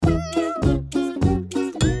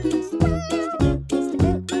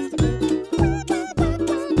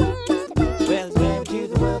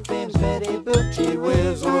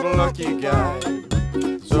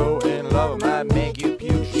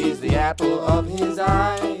of his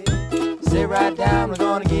eye. Sit right down, we're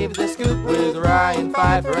gonna give you the scoop with Ryan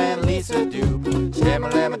Pfeiffer and Lisa Doop.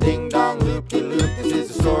 Stammer-lamma ding-dong loop-de-loop. This is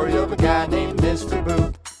the story of a guy named Mr.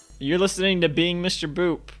 Boop. You're listening to Being Mr.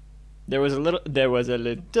 Boop. There was a little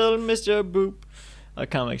Mr. Boop, a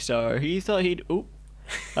comic star. He thought he'd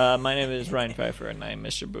my name is Ryan Pfeiffer, and I'm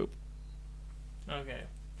Mr. Boop. Okay.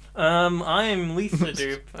 I'm Lisa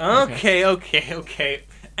Doop. Okay.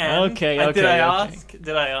 And did I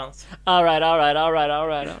ask? All right.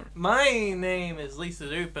 My name is Lisa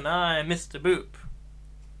Doop, and I'm Mr. Boop.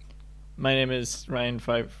 My name is Ryan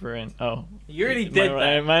Pfeiffer, and You already did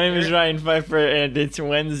that. My name is Ryan Pfeiffer, and it's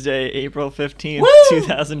Wednesday, April 15th, Woo!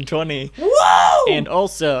 2020. Whoa! And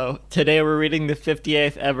also, today we're reading the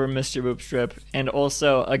 58th ever Mr. Boop strip, and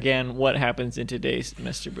also, again, what happens in today's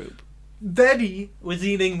Mr. Boop. Betty was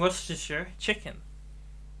eating Worcestershire chicken.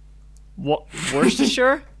 What?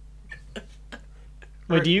 Worcestershire?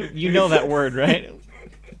 Wait, you know that word, right?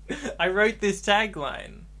 I wrote this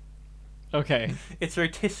tagline. Okay. It's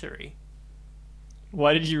rotisserie.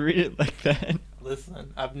 Why did you read it like that?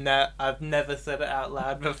 Listen, I've never said it out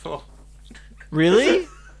loud before. Really?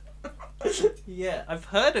 Yeah, I've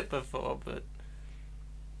heard it before, but...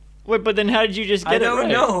 Wait, but then how did you just get it right? I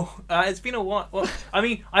don't know. It's been a while. Well, I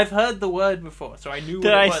mean, I've heard the word before, so I knew what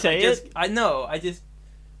it was. Did I say it? I know.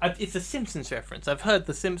 It's a Simpsons reference. I've heard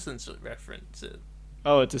the Simpsons reference.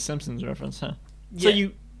 Oh, it's a Simpsons reference, huh? Yeah.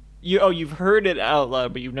 So you've heard it out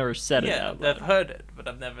loud, but you've never said it out loud. Yeah, I've heard it, but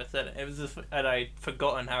I've never said it. It was just, and I'd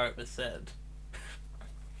forgotten how it was said.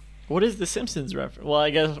 What is the Simpsons reference? Well,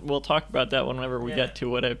 I guess we'll talk about that whenever we get to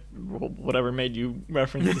whatever made you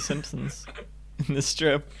reference the Simpsons in the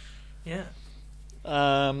strip. Yeah.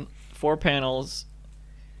 4 panels.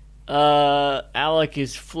 Alec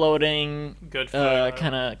is floating. Good photo.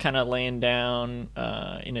 Kind of laying down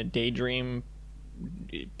in a daydream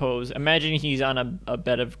pose. Imagine he's on a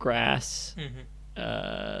bed of grass.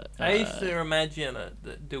 Mm-hmm. I used to imagine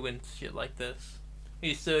doing shit like this.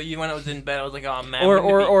 When I was in bed, I was like, oh man.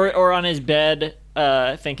 Or on his bed,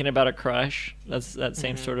 thinking about a crush. That's that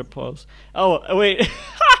same sort of pose. Oh wait.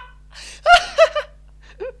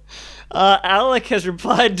 Alec has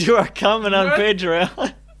replied to our comment on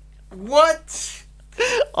Patreon. What?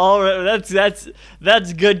 All right,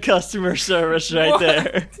 that's good customer service right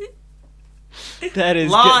there. That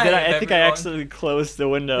is live, good. I think I everyone. accidentally closed the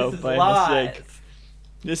window This is by live. mistake.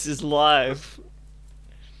 This is live.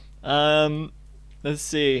 Let's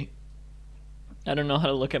see. I don't know how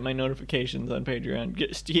to look at my notifications on Patreon.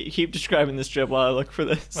 Keep describing the strip while I look for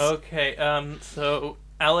this. Okay, so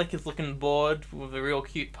Alec is looking bored with a real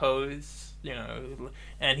cute pose,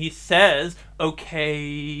 and he says,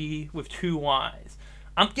 okay, with 2 Y's.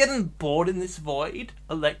 I'm getting bored in this void,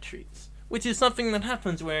 electries, which is something that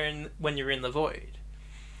happens when you're in the void.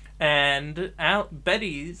 And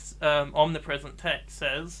Betty's omnipresent text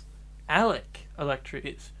says, Alec,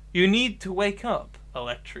 electries, you need to wake up,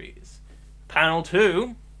 electries. Panel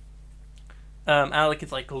 2, Alec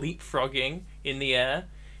is like leapfrogging in the air,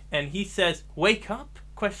 and he says, wake up, ?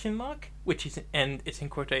 Which is, and it's in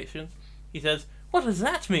quotations. He says, what does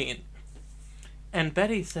that mean? And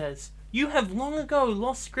Betty says, you have long ago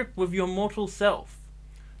lost grip with your mortal self.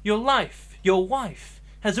 Your life, your wife,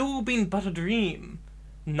 has all been but a dream.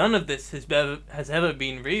 None of this has ever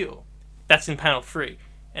been real. That's in panel 3,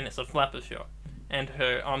 and it's a flapper shot. And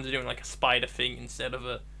her arms are doing like a spider thing instead of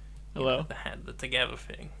the together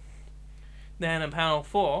thing. Then in panel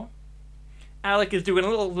 4, Alec is doing a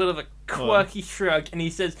little bit of a quirky shrug, and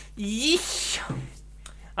he says, yeesh!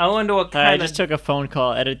 I wonder what kind I just took a phone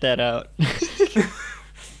call. Edit that out.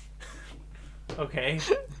 Okay.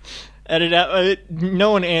 Edit out.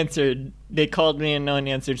 No one answered. They called me and no one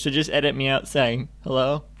answered, so just edit me out saying,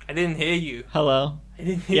 hello? I didn't hear you. Hello? I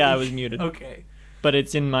didn't hear you. Yeah, I was muted. Okay. But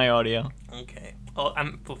it's in my audio. Okay. I'll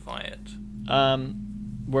amplify it.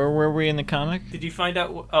 Where were we in the comic? Did you find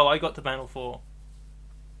out... I got to panel 4.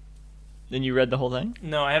 Then you read the whole thing?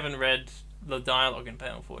 No, I haven't read the dialogue in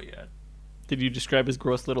panel 4 yet. Did you describe his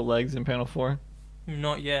gross little legs in panel 4?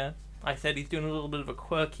 Not yet. I said he's doing a little bit of a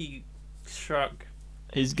quirky shrug.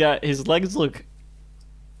 His legs look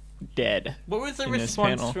dead. What was the in this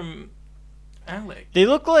response panel. from Alec? They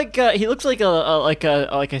look like he looks like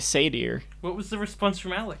a satyr. What was the response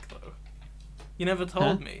from Alec though? You never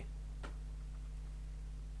told me.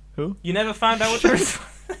 Who? You never found out what the response.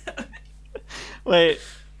 Wait,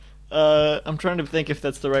 I'm trying to think if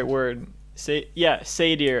that's the right word.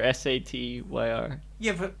 Satyr, S-A-T-Y-R.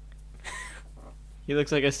 Yeah, but He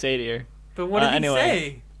looks like a satyr. but what did he anyway.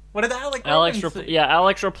 say? What did Alec? say?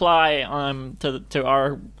 Alex reply to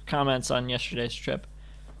our comments on yesterday's trip.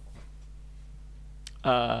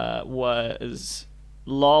 was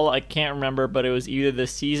lol. I can't remember, but it was either the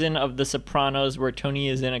season of The Sopranos where Tony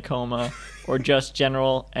is in a coma, or just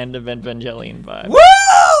general end of Evangelion vibe.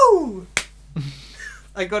 Woo!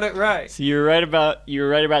 I got it right. So you were right about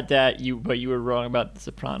that. But you were wrong about The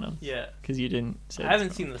Sopranos. Yeah. Because you didn't say. I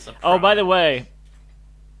haven't seen The Sopranos. Oh, by the way,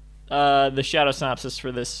 the shadow synopsis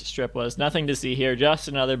for this strip was nothing to see here, just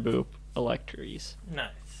another boop, Electries. Nice.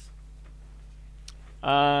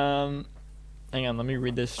 Hang on, let me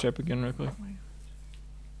read this strip again real quick.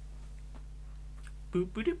 Boop,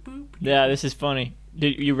 boop, boop, boop. Yeah, this is funny.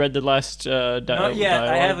 Did you read the last Not yet. dialogue?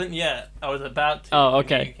 I haven't yet. I was about to. Oh, when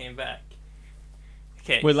okay. You came back.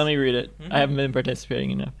 Okay. Wait, let me read it. Mhm. I haven't been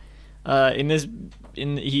participating enough.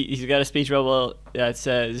 He's got a speech bubble that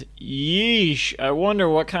says, "Yeesh, I wonder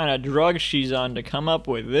what kind of drugs she's on to come up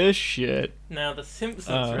with this shit." Now the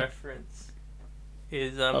Simpsons reference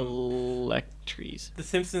is Electries. The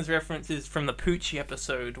Simpsons reference is from the Poochie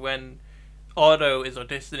episode when Otto is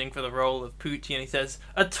auditioning for the role of Poochie, and he says,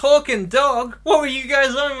 "A talking dog? What were you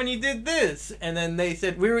guys on when you did this?" And then they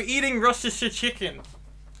said, "We were eating Worcestershire chicken."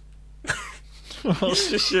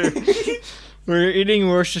 Worcestershire. We're eating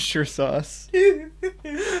Worcestershire sauce.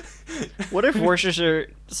 What if Worcestershire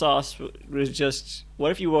sauce was just? What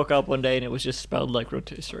if you woke up one day and it was just spelled like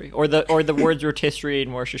rotisserie, or the words rotisserie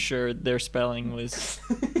and Worcestershire, their spelling was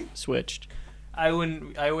switched? I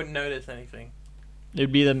wouldn't notice anything. It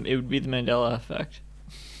would be the Mandela effect.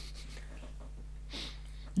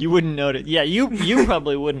 You wouldn't notice. Yeah, you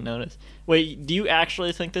probably wouldn't notice. Wait, do you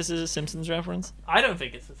actually think this is a Simpsons reference? I don't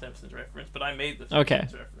think it's a Simpsons reference, but I made the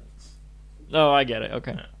Simpsons reference. Oh, I get it.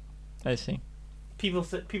 Okay, Yeah. I see.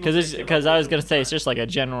 Because I was gonna say it's just like a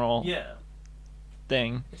general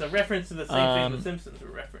thing. It's a reference to the same thing the Simpsons were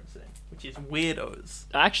referencing, which is weirdos.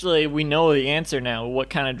 Actually, we know the answer now. What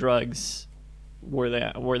kind of drugs were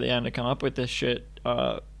they on to come up with this shit?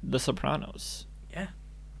 The Sopranos. Yeah.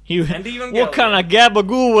 And even what kind of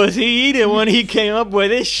gabagool was he eating when he came up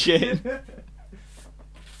with this shit?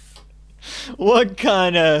 What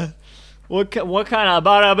kind of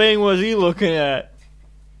bada bing was he looking at?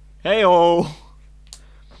 Hey-oh.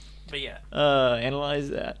 But yeah. Analyze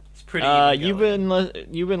that. It's pretty you've been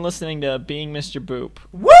listening to Being Mr. Boop.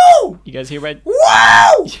 Woo! You guys hear about?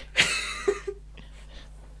 Woo!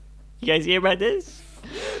 You guys hear about this?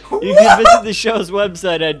 You can visit the show's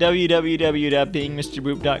website at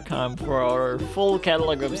www.beingmrboop.com for our full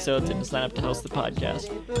catalog of episodes and to sign up to host the podcast.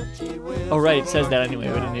 Oh, right, it says that anyway.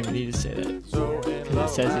 We didn't even need to say that.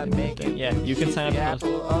 Because it says it in the thing. Yeah, you can sign up to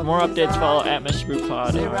host. For more updates, follow at Mr. Boop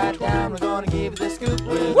Pod on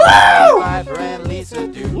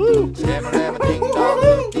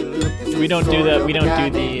Twitter. We don't do that. We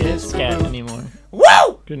don't do the scat anymore.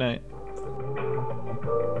 Woo! Good night.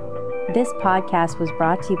 This podcast was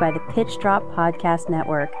brought to you by the Pitch Drop Podcast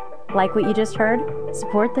Network. Like what you just heard?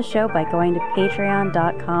 Support the show by going to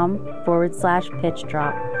patreon.com/Pitch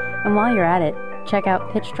Drop. And while you're at it, check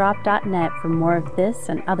out pitchdrop.net for more of this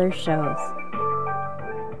and other shows.